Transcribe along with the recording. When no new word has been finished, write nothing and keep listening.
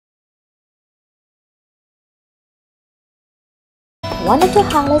One of the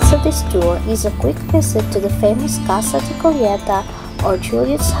highlights of this tour is a quick visit to the famous Casa di Giulietta or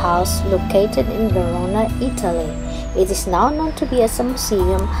Juliet's house located in Verona, Italy. It is now known to be as a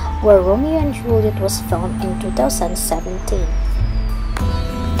museum where Romeo and Juliet was filmed in 2017.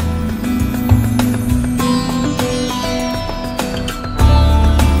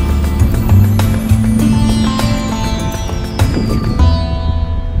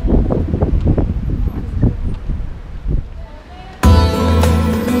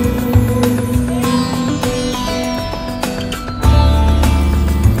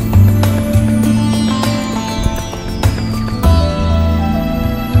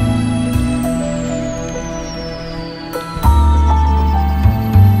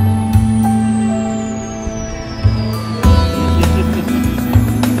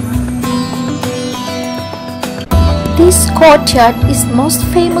 This courtyard is the most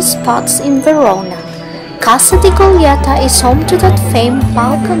famous spot in Verona. Casa di Giulietta is home to that famed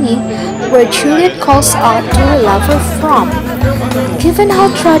balcony where Juliet calls out to her lover from. Given how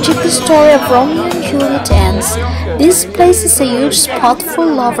tragic the story of Romeo and Juliet ends, this place is a huge spot for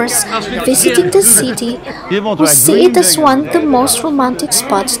lovers visiting the city who see it as one of the most romantic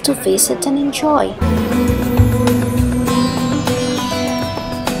spots to visit and enjoy.